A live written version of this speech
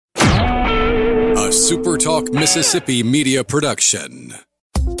a SuperTalk Mississippi media production.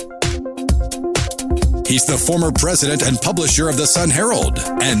 He's the former president and publisher of the Sun Herald,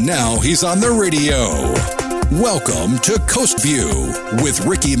 and now he's on the radio. Welcome to Coast View with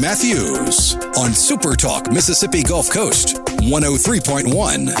Ricky Matthews on SuperTalk Mississippi Gulf Coast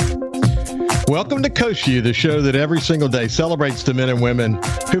 103.1. Welcome to Coast View, the show that every single day celebrates the men and women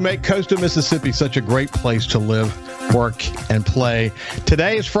who make coastal Mississippi such a great place to live, work, and play.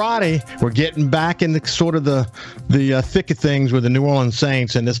 Today is Friday. We're getting back in the sort of the thick of things with the New Orleans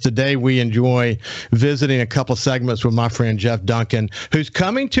Saints, and it's the day we enjoy visiting a couple of segments with my friend Jeff Duncan, who's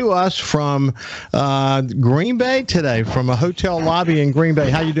coming to us from Green Bay today, from a hotel lobby in Green Bay.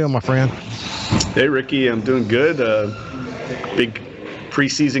 How you doing, my friend? Hey, Ricky. I'm doing good. Big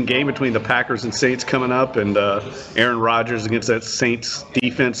preseason game between the Packers and Saints coming up, and Aaron Rodgers against that Saints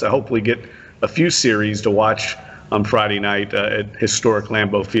defense. I hope we get a few series to watch on Friday night at historic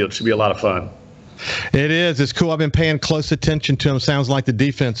Lambeau Field. Should be a lot of fun. It is. It's cool. I've been paying close attention to them. Sounds like the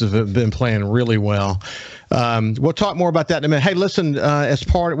defenses have been playing really well. We'll talk more about that in a minute. Hey, listen,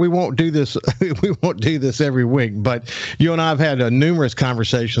 we won't do this. We won't do this every week, but you and I have had numerous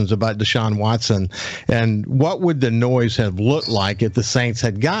conversations about Deshaun Watson and what would the noise have looked like if the Saints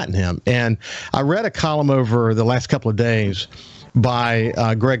had gotten him. And I read a column over the last couple of days by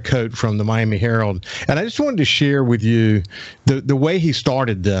Greg Cote from the Miami Herald. And I just wanted to share with you the way he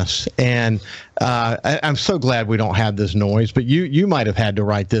started this. And I'm so glad we don't have this noise, but you might have had to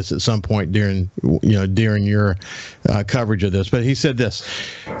write this at some point during your coverage of this. But he said this,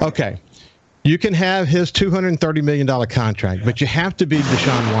 okay, you can have his $230 million contract, but you have to be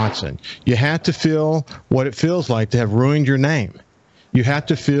Deshaun Watson. You have to feel what it feels like to have ruined your name. You have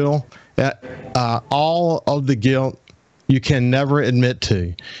to feel all of the guilt you can never admit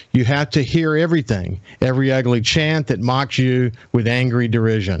to. You have to hear everything, every ugly chant that mocks you with angry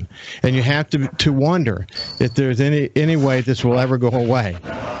derision. And you have to wonder if there's any way this will ever go away.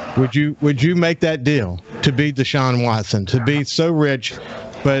 Would you make that deal to be Deshaun Watson, to be so rich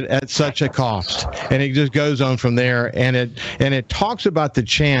but at such a cost? And it just goes on from there, and it talks about the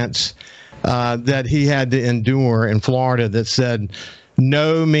chants that he had to endure in Florida that said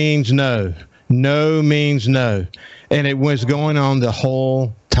no means no. No means no. And it was going on the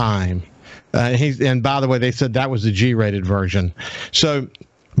whole time. And by the way, they said that was the G-rated version. So,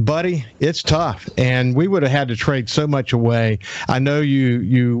 buddy, it's tough. And we would have had to trade so much away. I know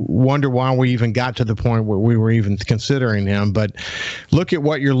you wonder why we even got to the point where we were even considering him. But look at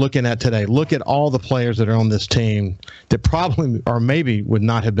what you're looking at today. Look at all the players that are on this team that probably or maybe would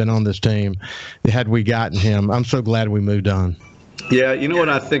not have been on this team had we gotten him. I'm so glad we moved on. Yeah, you know what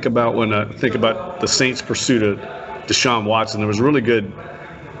I think about when I think about the Saints' pursuit of Deshaun Watson? There was a really good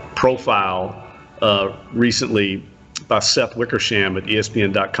profile recently by Seth Wickersham at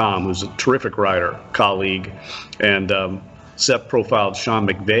ESPN.com, who's a terrific writer, colleague. And Seth profiled Sean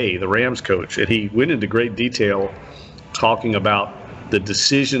McVay, the Rams coach, and he went into great detail talking about the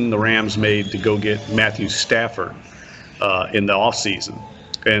decision the Rams made to go get Matthew Stafford in the offseason.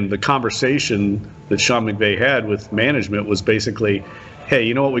 And the conversation that Sean McVay had with management was basically, hey,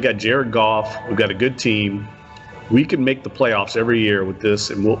 you know what? We got Jared Goff. We've got a good team. We can make the playoffs every year with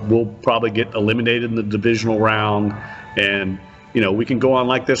this, and we'll probably get eliminated in the divisional round. And, we can go on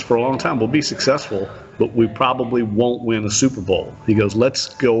like this for a long time. We'll be successful, but we probably won't win a Super Bowl. He goes,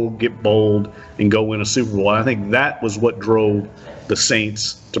 let's go get bold and go win a Super Bowl. And I think that was what drove the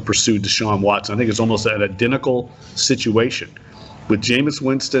Saints to pursue Deshaun Watson. I think it's almost an identical situation. With Jameis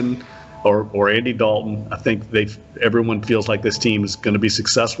Winston or Andy Dalton, I think everyone feels like this team is going to be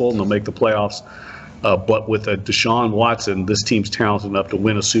successful and they'll make the playoffs. But with a Deshaun Watson, this team's talented enough to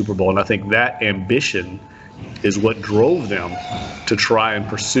win a Super Bowl. And I think that ambition is what drove them to try and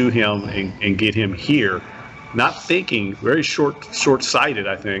pursue him and get him here. Not thinking, very short-sighted,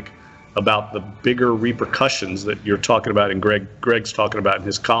 I think, about the bigger repercussions that you're talking about and Greg's talking about in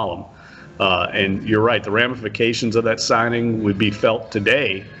his column. And you're right, the ramifications of that signing would be felt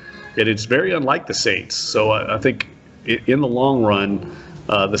today, and it's very unlike the Saints. So I think in the long run,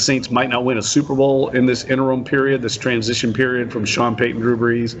 the Saints might not win a Super Bowl in this interim period, this transition period from Sean Payton, Drew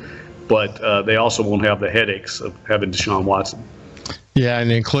Brees, but they also won't have the headaches of having Deshaun Watson. Yeah,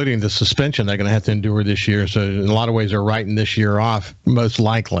 and including the suspension they're going to have to endure this year. So in a lot of ways, they're writing this year off, most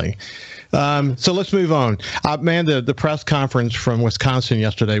likely. So let's move on. Man, the press conference from Wisconsin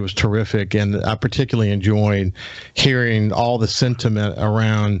yesterday was terrific, and I particularly enjoyed hearing all the sentiment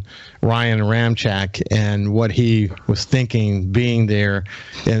around Ryan Ramczyk and what he was thinking being there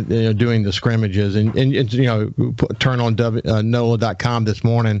and doing the scrimmages. And turn on NOLA.com this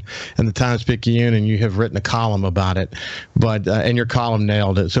morning and the Times-Picayune, and you have written a column about it. But and your column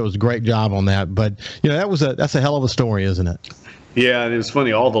nailed it, so it was a great job on that. But that's a hell of a story, isn't it? Yeah, and it's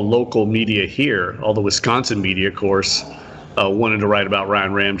funny, all the local media here, all the Wisconsin media, of course, wanted to write about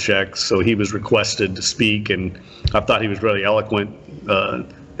Ryan Ramczyk, so he was requested to speak, and I thought he was really eloquent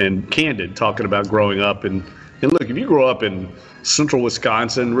and candid, talking about growing up. And look, if you grow up in central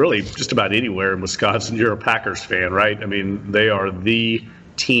Wisconsin, really just about anywhere in Wisconsin, you're a Packers fan, right? I mean, they are the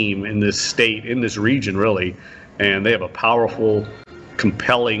team in this state, in this region, really, and they have a powerful,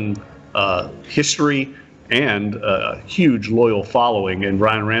 compelling history and a huge loyal following, and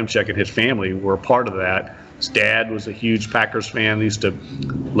Ryan Ramczyk and his family were a part of that. His dad was a huge Packers fan. They used to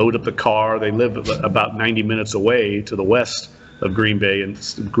load up the car. They live about 90 minutes away to the west of Green Bay and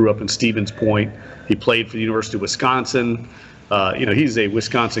grew up in Stevens Point. He played for the University of Wisconsin. He's a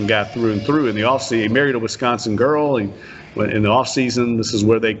Wisconsin guy through and through. In the offseason, he married a Wisconsin girl. And in the offseason, this is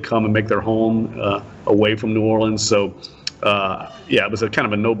where they come and make their home away from New Orleans. So, it was a kind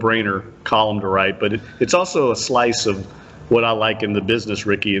of a no-brainer column to write, but it's also a slice of what I like in the business,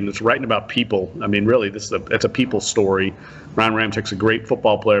 Ricky, and it's writing about people. I mean, really, it's a people story. Ryan Ramczyk's a great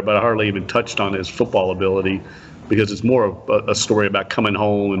football player, but I hardly even touched on his football ability because it's more of a story about coming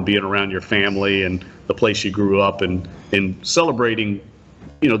home and being around your family and the place you grew up and celebrating,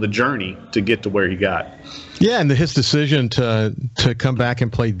 the journey to get to where he got. Yeah, and his decision to come back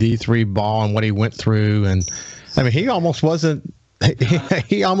and play D3 ball and what he went through, and I mean, he almost wasn't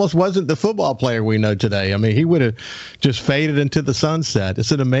the football player we know today. I mean, he would have just faded into the sunset.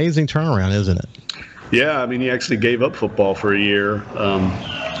 It's an amazing turnaround, isn't it? Yeah, I mean, he actually gave up football for a year.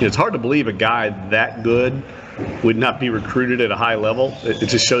 It's hard to believe a guy that good would not be recruited at a high level. It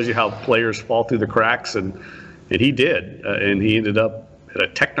just shows you how players fall through the cracks, and he did. And he ended up at a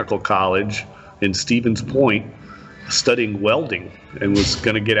technical college in Stevens Point studying welding and was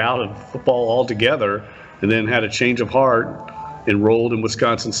going to get out of football altogether. And then had a change of heart, enrolled in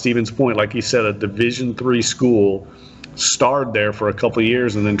Wisconsin Stevens Point, like he said, a Division III school, starred there for a couple of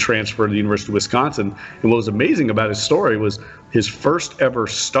years, and then transferred to the University of Wisconsin. And what was amazing about his story was his first ever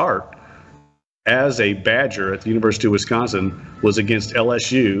start as a Badger at the University of Wisconsin was against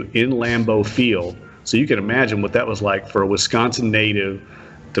LSU in Lambeau Field. So you can imagine what that was like for a Wisconsin native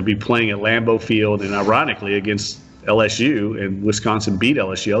to be playing at Lambeau Field, and ironically against LSU, and Wisconsin beat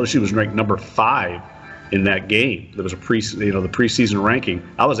LSU. LSU was ranked number 5 in that game. There was the preseason ranking.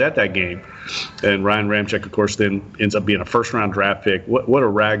 I was at that game, and Ryan Ramczyk, of course, then ends up being a first-round draft pick. What a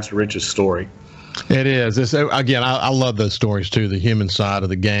rags to riches story. It is. Again, I love those stories too, the human side of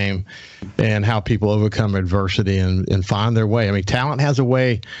the game and how people overcome adversity and find their way. I mean, talent has a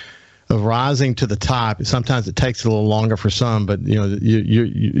way of rising to the top. Sometimes it takes a little longer for some, but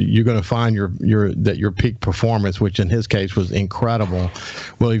you're going to find your peak performance, which in his case was incredible,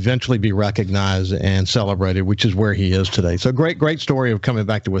 will eventually be recognized and celebrated, which is where he is today. So great story of coming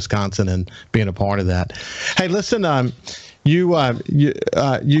back to Wisconsin and being a part of that. Hey, listen, you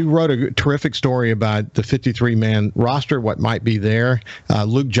wrote a terrific story about the 53-man roster, what might be there.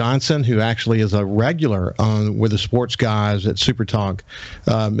 Luke Johnson, who actually is a regular with the sports guys at Super Talk,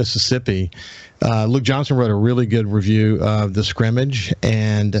 Mississippi. Luke Johnson wrote a really good review of the scrimmage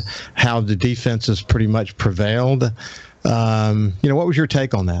and how the defenses pretty much prevailed. What was your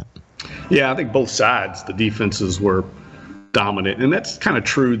take on that? Yeah, I think both sides, the defenses were dominant, and that's kind of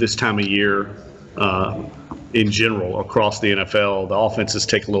true this time of year. In general, across the NFL, the offenses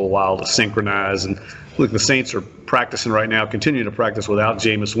take a little while to synchronize. And look, the Saints are practicing right now, continuing to practice without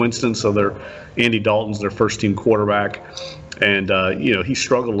Jameis Winston. So Andy Dalton's their first-team quarterback. And, he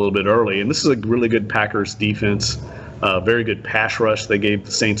struggled a little bit early. And this is a really good Packers defense, very good pass rush. They gave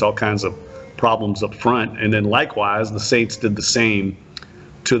the Saints all kinds of problems up front. And then likewise, the Saints did the same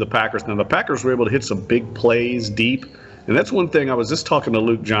to the Packers. Now, the Packers were able to hit some big plays deep. And that's one thing. I was just talking to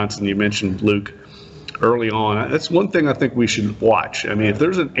Luke Johnson. You mentioned Luke early on. That's one thing I think we should watch. I mean, if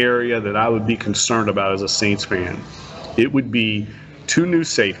there's an area that I would be concerned about as a Saints fan, it would be 2 new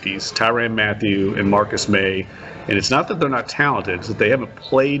safeties, Tyrann Mathieu and Marcus May. And it's not that they're not talented, it's that they haven't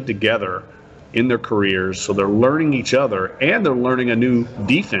played together in their careers, so they're learning each other, and they're learning a new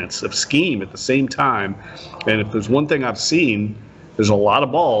defensive scheme at the same time. And if there's one thing I've seen, there's a lot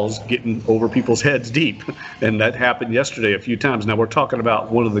of balls getting over people's heads deep, and that happened yesterday a few times. Now, we're talking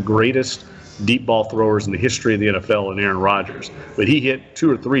about one of the greatest deep ball throwers in the history of the NFL and Aaron Rodgers. But he hit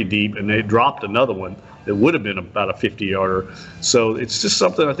 2 or 3 deep, and they dropped another one that would have been about a 50-yarder. So it's just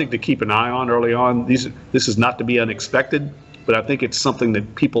something I think to keep an eye on early on. This is not to be unexpected, but I think it's something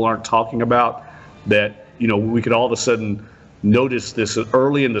that people aren't talking about, that, you know, we could all of a sudden notice this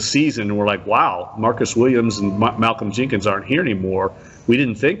early in the season, and we're like, wow, Marcus Williams and Malcolm Jenkins aren't here anymore. We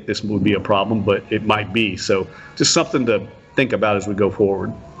didn't think this would be a problem, but it might be. So just something to think about as we go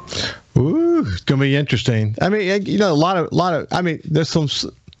forward. Ooh, it's going to be interesting. I mean, you know, a lot of, I mean, there's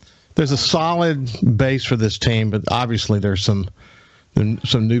a solid base for this team, but obviously there's some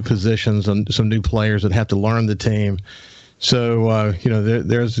new positions and some new players that have to learn the team. So, you know,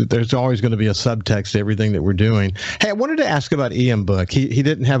 there's always going to be a subtext to everything that we're doing. Hey, I wanted to ask about Ian Book. He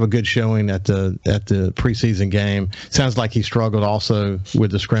didn't have a good showing at the preseason game. Sounds like he struggled also with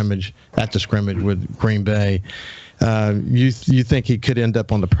the scrimmage with Green Bay. You think he could end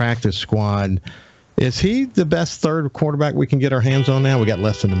up on the practice squad? Is he the best third quarterback we can get our hands on now? We got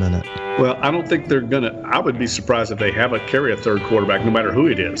less than a minute. Well, I don't think they're going to – I would be surprised if they carry a third quarterback, no matter who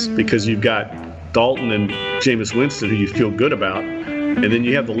it is, because you've got Dalton and Jameis Winston, who you feel good about, and then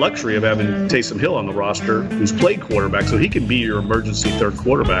you have the luxury of having Taysom Hill on the roster, who's played quarterback, so he can be your emergency third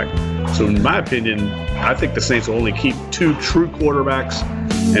quarterback. So in my opinion, I think the Saints will only keep 2 true quarterbacks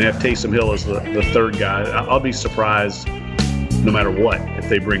and have Taysom Hill as the third guy. I'll be surprised no matter what if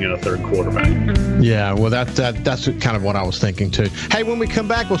they bring in a third quarterback. Yeah, well, that's kind of what I was thinking too. Hey, when we come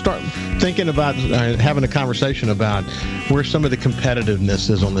back, we'll start thinking about having a conversation about where some of the competitiveness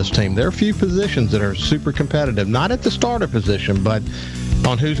is on this team. There are a few positions that are super competitive, not at the starter position, but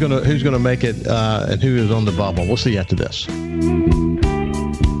on who's gonna make it and who is on the bubble. We'll see you after this.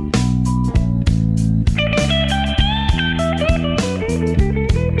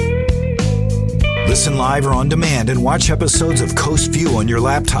 Listen live or on demand and watch episodes of Coast View on your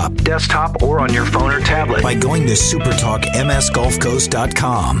laptop, desktop, or on your phone or tablet by going to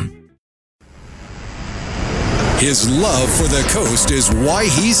supertalkmsgulfcoast.com. His love for the coast is why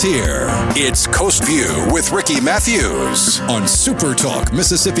he's here. It's Coast View with Ricky Matthews on Super Talk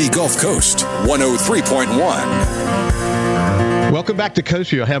Mississippi Gulf Coast 103.1. Welcome back to Coast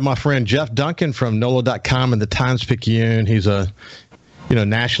View. I have my friend Jeff Duncan from NOLA.com and the Times-Picayune. He's a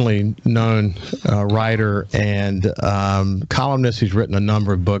nationally known writer and columnist. He's written a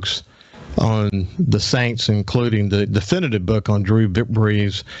number of books on the Saints, including the definitive book on Drew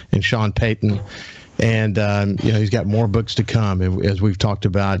Brees and Sean Payton. And, he's got more books to come, as we've talked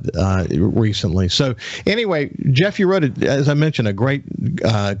about recently. So anyway, Jeff, you wrote, as I mentioned, a great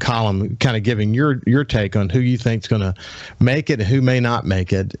column kind of giving your take on who you think is going to make it and who may not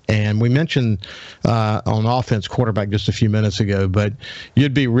make it. And we mentioned on offense quarterback just a few minutes ago, but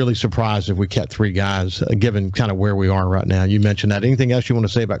you'd be really surprised if we kept 3 guys, given kind of where we are right now. You mentioned that. Anything else you want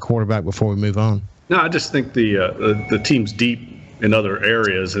to say about quarterback before we move on? No, I just think the team's deep in other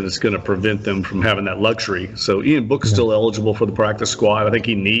areas, and it's going to prevent them from having that luxury. So Ian Book's still eligible for the practice squad. I think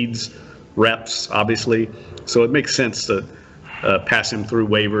he needs reps, obviously. So it makes sense to pass him through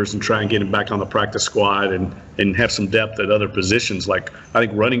waivers and try and get him back on the practice squad and have some depth at other positions. Like, I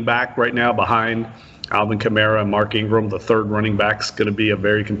think running back right now behind Alvin Kamara and Mark Ingram, the third running back, is going to be a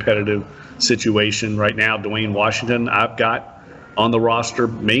very competitive situation. Right now, Dwayne Washington, I've got on the roster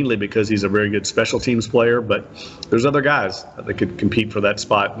mainly because he's a very good special teams player, but there's other guys that could compete for that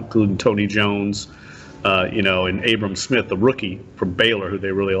spot, including Tony Jones, and Abram Smith, the rookie from Baylor, who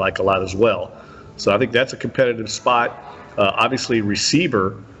they really like a lot as well. So I think that's a competitive spot. Obviously,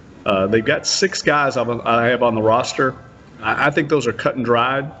 receiver, they've got 6 guys I have on the roster. I think those are cut and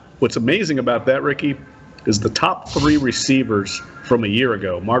dried. What's amazing about that, Ricky, is the top 3 receivers from a year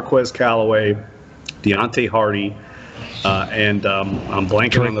ago: Marquez Callaway, Deontay Hardy, and I'm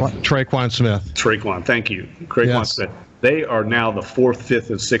blanking on the Traquan Smith. Traquan, thank you. Traquan Smith. They are now the 4th, 5th,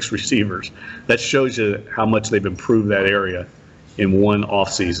 and 6th receivers. That shows you how much they've improved that area in one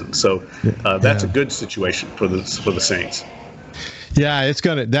offseason. So that's a good situation for the Saints. Yeah, it's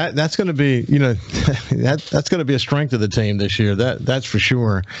gonna that's gonna be that's gonna be a strength of the team this year. That's for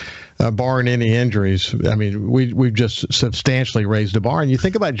sure. Barring any injuries, I mean, we've just substantially raised the bar. And you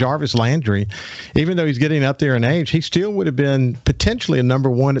think about Jarvis Landry, even though he's getting up there in age, he still would have been potentially a number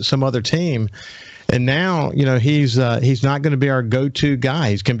 1 at some other team. And now, he's not going to be our go-to guy.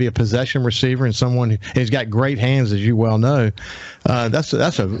 He's going to be a possession receiver and someone who's got great hands, as you well know. That's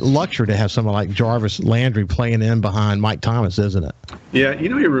a luxury to have someone like Jarvis Landry playing in behind Mike Thomas, isn't it? Yeah, he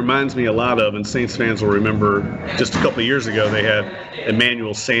reminds me a lot of, and Saints fans will remember, just a couple of years ago they had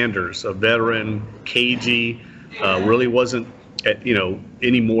Emmanuel Sanders, a veteran, cagey, really wasn't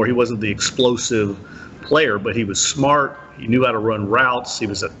anymore. He wasn't the explosive player, but he was smart. He knew how to run routes. He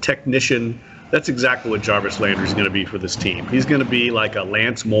was a technician. That's exactly what Jarvis Landry is going to be for this team. He's going to be like a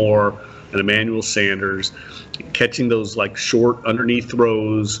Lance Moore and Emmanuel Sanders, catching those like short underneath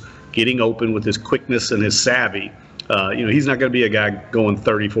throws, getting open with his quickness and his savvy. He's not going to be a guy going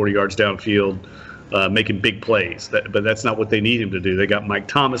 30, 40 yards downfield, making big plays. But that's not what they need him to do. They got Mike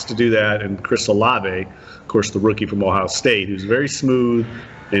Thomas to do that, and Chris Olave, of course, the rookie from Ohio State, who's very smooth,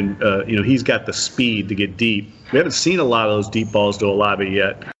 and he's got the speed to get deep. We haven't seen a lot of those deep balls to Olave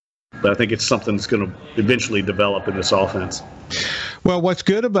yet, but I think it's something that's going to eventually develop in this offense. Well, what's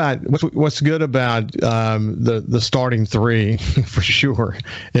good about the starting three for sure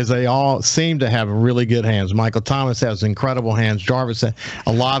is they all seem to have really good hands. Michael Thomas has incredible hands. Jarvis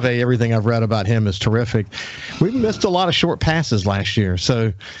Olave, everything I've read about him is terrific. We missed a lot of short passes last year,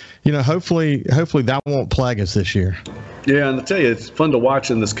 so hopefully that won't plague us this year. Yeah, and I'll tell you, it's fun to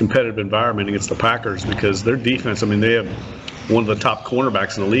watch in this competitive environment against the Packers because their defense. I mean, they have one of the top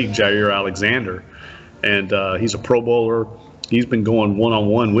cornerbacks in the league, Jair Alexander, and he's a Pro Bowler. He's been going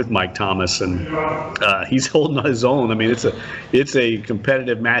one-on-one with Mike Thomas, and he's holding his own. I mean, it's a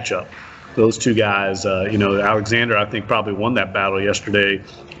competitive matchup. Those two guys, Alexander, I think, probably won that battle yesterday,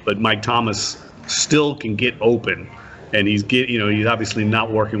 but Mike Thomas still can get open, and he's obviously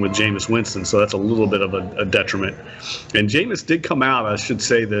not working with Jameis Winston, so that's a little bit of a detriment. And Jameis did come out, I should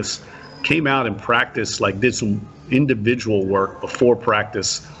say this, came out in practice, did some individual work before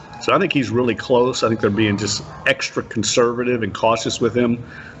practice. So I think he's really close. I think they're being just extra conservative and cautious with him.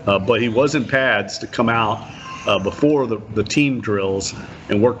 But he was in pads to come out before the team drills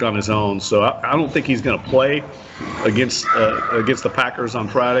and worked on his own. So I don't think he's going to play against the Packers on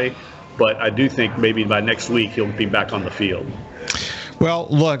Friday. But I do think maybe by next week he'll be back on the field. Well,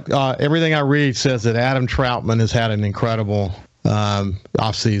 look, everything I read says that Adam Troutman has had an incredible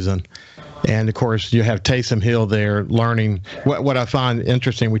offseason. And, of course, you have Taysom Hill there learning. What I find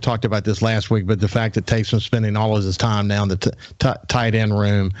interesting, we talked about this last week, but the fact that Taysom's spending all of his time now in the tight end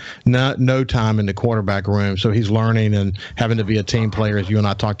room, no time in the quarterback room. So he's learning and having to be a team player, as you and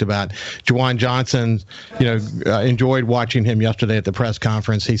I talked about. Juwan Johnson, enjoyed watching him yesterday at the press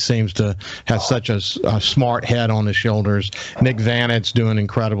conference. He seems to have such a smart head on his shoulders. Nick Vannett's doing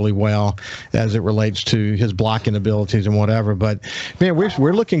incredibly well as it relates to his blocking abilities and whatever. But, man,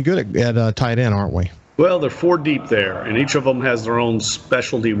 we're looking good at tight end, aren't we? Well, they're four deep there, and each of them has their own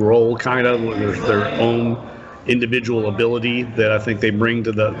specialty role, kind of. There's their own individual ability that I think they bring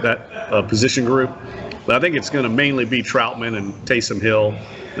to that position group. But I think it's going to mainly be Troutman and Taysom Hill,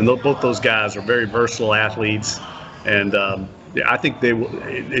 and both those guys are very versatile athletes. And I think they will.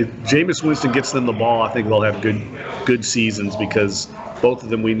 If Jameis Winston gets them the ball, I think they'll have good seasons because both of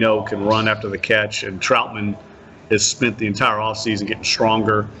them we know can run after the catch, and Troutman has spent the entire offseason getting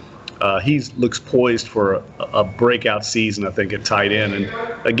stronger. He looks poised for a breakout season, I think, at tight end. And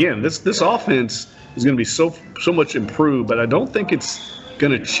again, this offense is going to be so much improved, but I don't think it's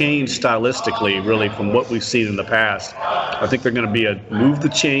going to change stylistically, really, from what we've seen in the past. I think they're going to be move the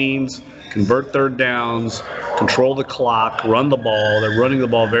chains, convert third downs, control the clock, run the ball. They're running the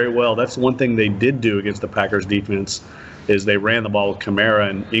ball very well. That's one thing they did do against the Packers defense is they ran the ball with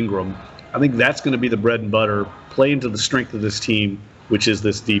Kamara and Ingram. I think that's going to be the bread and butter, play into the strength of this team, which is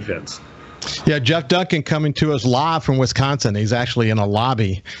this defense. Yeah, Jeff Duncan coming to us live from Wisconsin. He's actually in a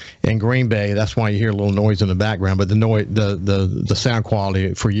lobby in Green Bay. That's why you hear a little noise in the background. But the sound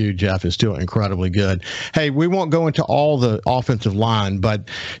quality for you, Jeff, is still incredibly good. Hey, we won't go into all the offensive line, but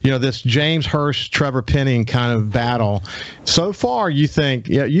this James Hurst, Trevor Penning kind of battle. So far, you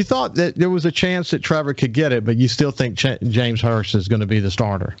thought that there was a chance that Trevor could get it, but you still think James Hurst is going to be the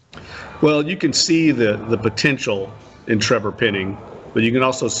starter. Well, you can see the potential in Trevor Penning. But you can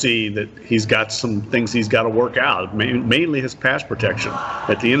also see that he's got some things he's got to work out, mainly his pass protection.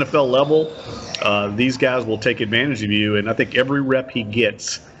 At the NFL level, these guys will take advantage of you, and I think every rep he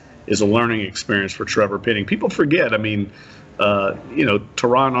gets is a learning experience for Trevor Penning. People forget, Teron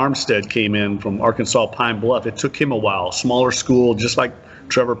Armstead came in from Arkansas Pine Bluff. It took him a while, smaller school, just like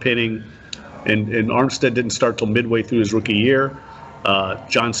Trevor Penning, and Armstead didn't start till midway through his rookie year.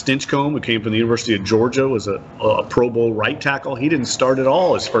 John Stinchcomb, who came from the University of Georgia, was a Pro Bowl right tackle. He didn't start at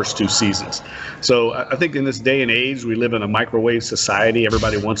all his first two seasons. So I think in this day and age, we live in a microwave society.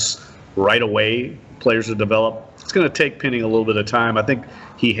 Everybody wants right away players to develop. It's going to take Penning a little bit of time. I think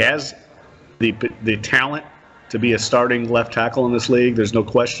he has the talent to be a starting left tackle in this league. There's no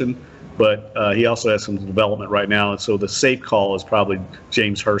question. But he also has some development right now. And so the safe call is probably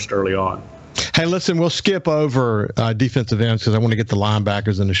James Hurst early on. Hey, listen, we'll skip over defensive ends because I want to get the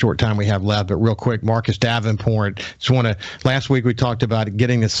linebackers in the short time we have left. But real quick, Marcus Davenport. Last week we talked about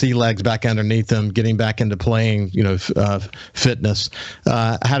getting the sea legs back underneath him, getting back into playing, fitness.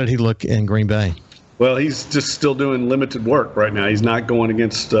 How did he look in Green Bay? Well, he's just still doing limited work right now. He's not going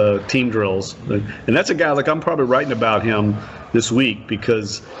against team drills. And that's a guy, I'm probably writing about him this week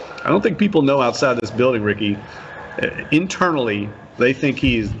because I don't think people know outside this building, Ricky. Internally, they think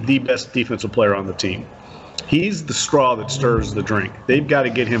he is the best defensive player on the team. He's the straw that stirs the drink. They've got to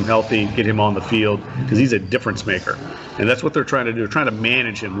get him healthy, get him on the field because he's a difference maker. And that's what they're trying to do. They're trying to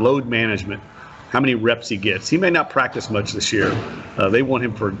manage him, load management, how many reps he gets. He may not practice much this year. They want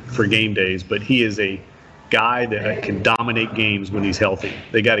him for game days, but he is a guy that can dominate games when he's healthy.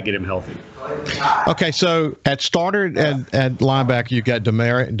 They got to get him healthy. Okay, so at starter at linebacker, you got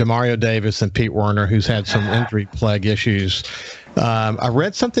Demario Davis and Pete Werner, who's had some injury plague issues. I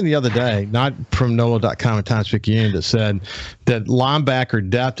read something the other day, not from NOLA.com and Times-Picayune, that said that linebacker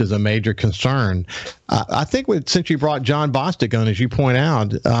depth is a major concern. I think since you brought John Bostic on, as you point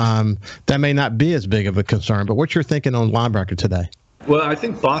out, that may not be as big of a concern. But what's your thinking on linebacker today? Well, I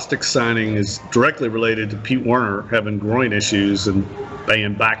think Bostic's signing is directly related to Pete Werner having groin issues and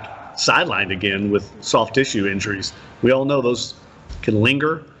being back sidelined again with soft tissue injuries. We all know those can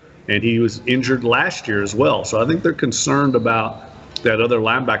linger, and he was injured last year as well. So I think they're concerned about that other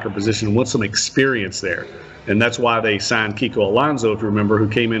linebacker position, want some experience there. And that's why they signed Kiko Alonso, if you remember, who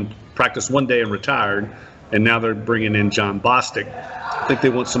came in, practiced one day and retired, and now they're bringing in John Bostic. I think they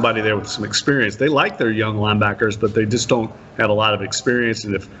want somebody there with some experience. They like their young linebackers, but they just don't have a lot of experience.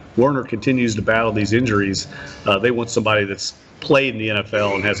 And if Werner continues to battle these injuries, they want somebody that's played in the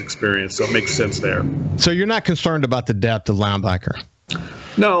NFL and has experience. So it makes sense there. So you're not concerned about the depth of linebacker?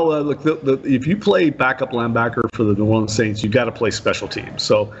 No, look, if you play backup linebacker for the New Orleans Saints, you got to play special teams.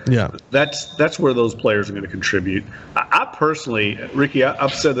 So yeah, that's where those players are going to contribute. I personally, Ricky,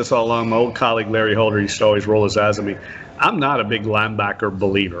 I've said this all along. My old colleague Larry Holder used to always roll his eyes at me. I'm not a big linebacker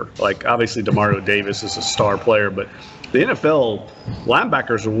believer. Like, obviously, Demario Davis is a star player, but the NFL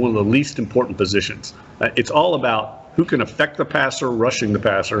linebackers are one of the least important positions. It's all about who can affect the passer, rushing the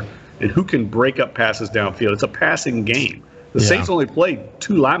passer, and who can break up passes downfield. It's a passing game. The Saints only play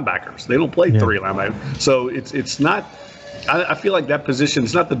 2 linebackers. They don't play 3 linebackers. So it's not – I feel like that position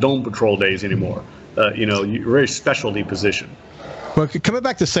is not the Dome Patrol days anymore. You're a very specialty position. Well, coming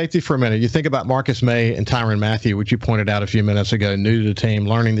back to safety for a minute, you think about Marcus May and Tyrann Mathieu, which you pointed out a few minutes ago, new to the team,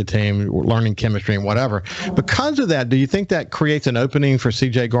 learning chemistry and whatever. Because of that, do you think that creates an opening for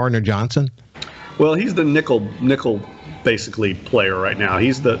C.J. Gardner-Johnson? Well, he's the nickel basically player right now.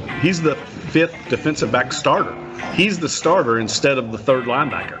 He's the 5th defensive back starter. He's the starter instead of the 3rd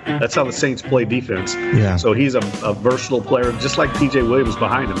linebacker. That's how the Saints play defense. Yeah. So he's a versatile player, just like T.J. Williams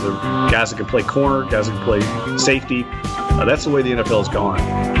behind him. They're guys that can play corner, guys that can play safety. That's the way the NFL is going.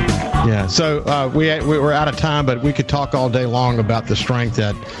 Yeah. So we're out of time, but we could talk all day long about the strength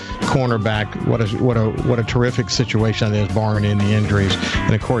at cornerback. What a terrific situation it is, barring any injuries,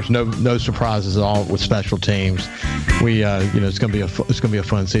 and of course no surprises at all with special teams. It's going to be a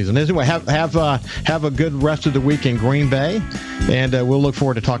fun season. Anyway, have a good rest of the week in Green Bay, and we'll look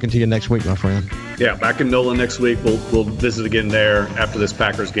forward to talking to you next week, my friend. Yeah, back in NOLA next week. We'll visit again there after this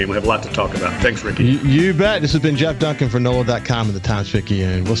Packers game. We have a lot to talk about. Thanks, Ricky. You bet. This has been Jeff Duncan for NOLA.com and the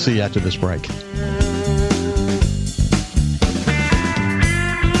Times-Picayune. We'll see you after this break.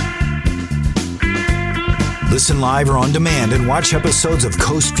 Listen live or on demand and watch episodes of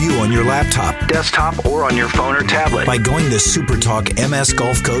Coast View on your laptop, desktop, or on your phone or tablet by going to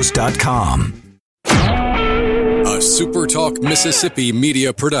supertalkmsgulfcoast.com. A SuperTalk Mississippi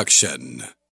media production.